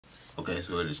Okay,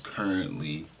 so it is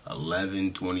currently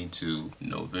 11/22,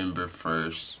 November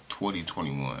 1st,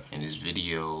 2021, and this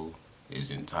video is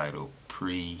entitled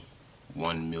Pre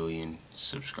 1 million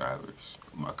subscribers.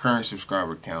 My current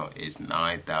subscriber count is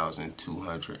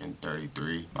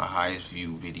 9,233. My highest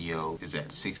view video is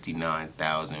at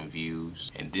 69,000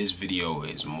 views, and this video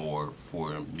is more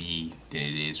for me than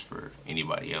it is for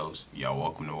anybody else. Y'all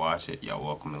welcome to watch it, y'all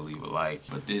welcome to leave a like,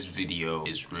 but this video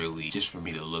is really just for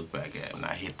me to look back at when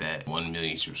I hit that 1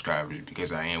 million subscribers,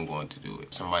 because I am going to do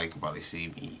it. Somebody could probably see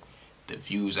me, the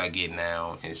views I get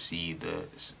now, and see the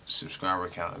subscriber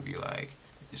count and be like,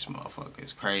 this motherfucker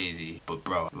is crazy. But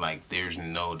bro, like, there's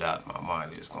no doubt in my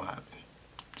mind it's gonna happen.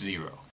 Zero.